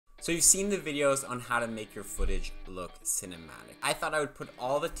So you've seen the videos on how to make your footage look cinematic. I thought I would put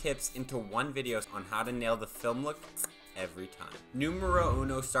all the tips into one video on how to nail the film look every time. Numero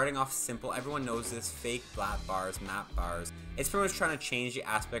uno, starting off simple. Everyone knows this: fake black bars, matte bars. It's pretty much trying to change the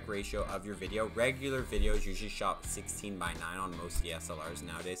aspect ratio of your video. Regular videos usually shot 16:9 on most DSLRs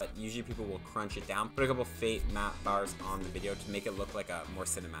nowadays, but usually people will crunch it down, put a couple fake matte bars on the video to make it look like a more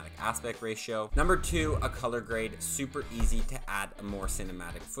cinematic aspect ratio. Number two, a color grade. Super easy to add a more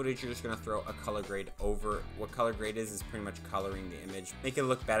cinematic footage. You're just gonna throw a color grade over. What color grade is pretty much coloring the image, make it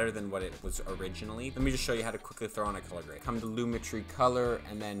look better than what it was originally. Let me just show you how to quickly throw on a color grade. Come to Lumetri Color,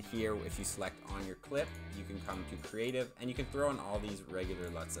 and then here, if you select on your clip, you can come to Creative, and you can throw in all these regular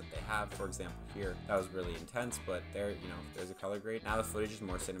LUTs that they have. For example, here, that was really intense, but there, you know, there's a color grade. Now the footage is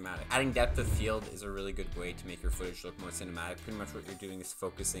more cinematic. Adding depth of field is a really good way to make your footage look more cinematic. Pretty much what you're doing is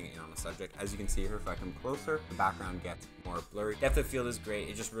focusing in on a subject. As you can see here, if I come closer, the background gets more blurry. Depth of field is great.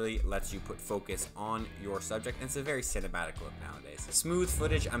 It just really lets you put focus on your subject, and it's a very cinematic look nowadays. Smooth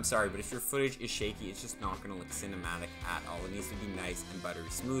footage, I'm sorry, but if your footage is shaky, it's just not gonna look cinematic at all. It needs to be nice and buttery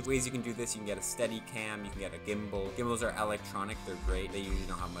smooth. Ways you can do this: you can get a steady cam, you can get a gimbal. Gimbals are electronic, they're great. They usually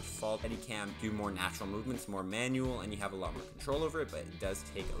don't have much fault. Steady cam do more natural movements, more manual, and you have a lot more control over it, but it does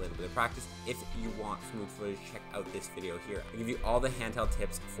take a little bit of practice. If you want smooth footage, check out this video here. I give you all the handheld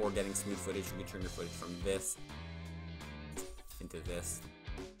tips for getting smooth footage. You can turn your footage from this into this.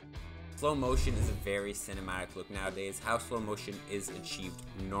 Slow motion is a very cinematic look nowadays. How slow motion is achieved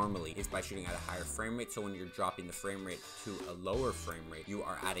normally is by shooting at a higher frame rate. So when you're dropping the frame rate to a lower frame rate, you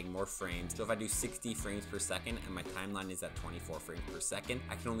are adding more frames. So if I do 60 frames per second and my timeline is at 24 frames per second,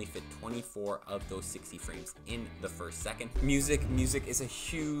 I can only fit 24 of those 60 frames in the first second. Music is a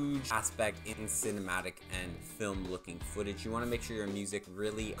huge aspect in cinematic and film looking footage. You want to make sure your music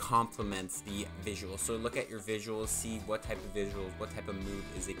really complements the visuals. So look at your visuals, see what type of visuals, what type of mood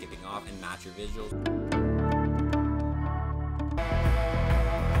is it giving off, and match your visuals.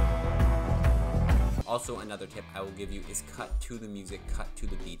 Also, another tip I will give you is cut to the music, cut to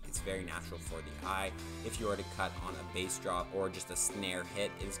the beat. It's very natural for the eye. If you were to cut on a bass drop or just a snare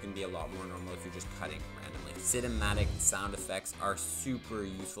hit, it is going to be a lot more normal if you're just cutting randomly. Cinematic sound effects are super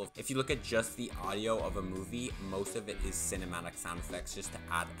useful. If you look at just the audio of a movie, most of it is cinematic sound effects just to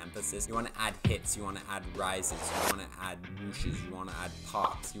add emphasis. You want to add hits, you want to add rises, you want to add whooshes, you want to add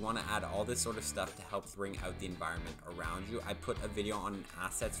pops, you want to add all this sort of stuff to help bring out the environment around you. I put a video on an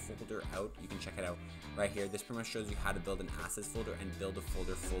assets folder out. You can check it out right here. This pretty much shows you how to build an assets folder and build a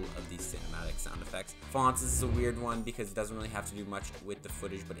folder full of these cinematic sound effects. Fonts, this is a weird one because it doesn't really have to do much with the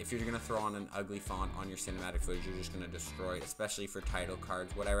footage, but if you're going to throw on an ugly font on your cinematic footage, you're just going to destroy it, especially for title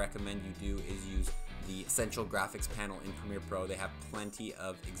cards. What I recommend you do is use the Essential Graphics panel in Premiere Pro. They have plenty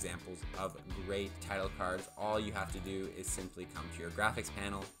of examples of great title cards. All you have to do is simply come to your graphics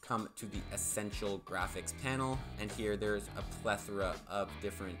panel, come to the Essential Graphics panel, and here there's a plethora of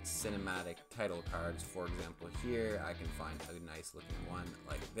different cinematic title cards. For example, here I can find a nice looking one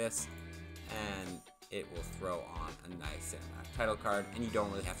like this, and it will throw on a nice cinematic title card, and you don't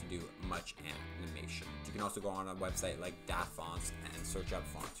really have to do much animation. You can also go on a website like DA Fonts and search up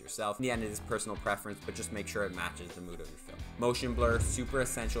fonts yourself. In the end, it is personal preference, but just make sure it matches the mood of your film. Motion blur, super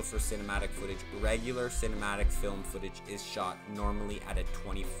essential for cinematic footage. Regular cinematic film footage is shot normally at a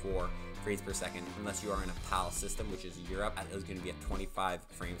 24 frames per second, unless you are in a PAL system, which is Europe. That is going to be at 25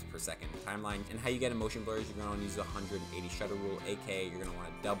 frames per second timeline. And how you get a motion blur is you're going to want to use the 180 shutter rule, aka you're going to want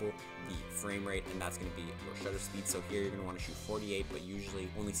to double the frame rate, and that's going to be your shutter speed. So here you're going to want to shoot 48, but usually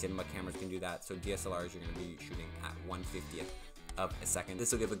only cinema cameras can do that. So DSLRs, you're going to be shooting at 1/50th of a second.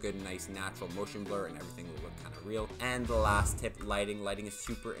 This will give a good, nice, natural motion blur, and everything will look kind of real. And the last tip, lighting. Lighting is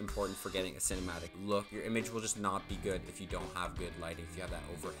super important for getting a cinematic look. Your image will just not be good if you don't have good lighting. If you have that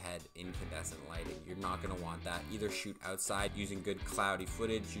overhead incandescent lighting, you're not going to want that. Either shoot outside using good cloudy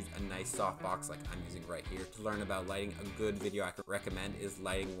footage, use a nice softbox like I'm using right here. To learn about lighting, a good video I could recommend is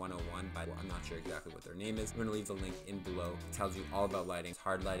Lighting 101 by, well, I'm not sure exactly what their name is. I'm going to leave the link in below. It tells you all about lighting,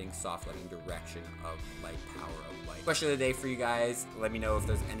 hard lighting, soft lighting, direction of light, power of light. Question of the day for you guys. Let me know if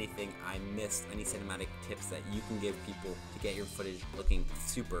there's anything I missed, any cinematic tips that you can give people to get your footage looking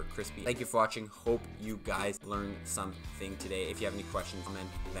super crispy. Thank you for watching. Hope you guys learned something today. If you have any questions, comment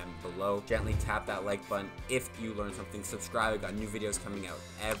them below. Gently tap that like button if you learned something. Subscribe. I've got new videos coming out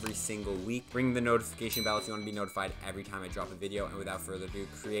every single week. Ring the notification bell if you want to be notified every time I drop a video. And without further ado,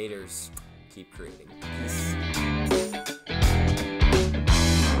 creators, keep creating. Peace.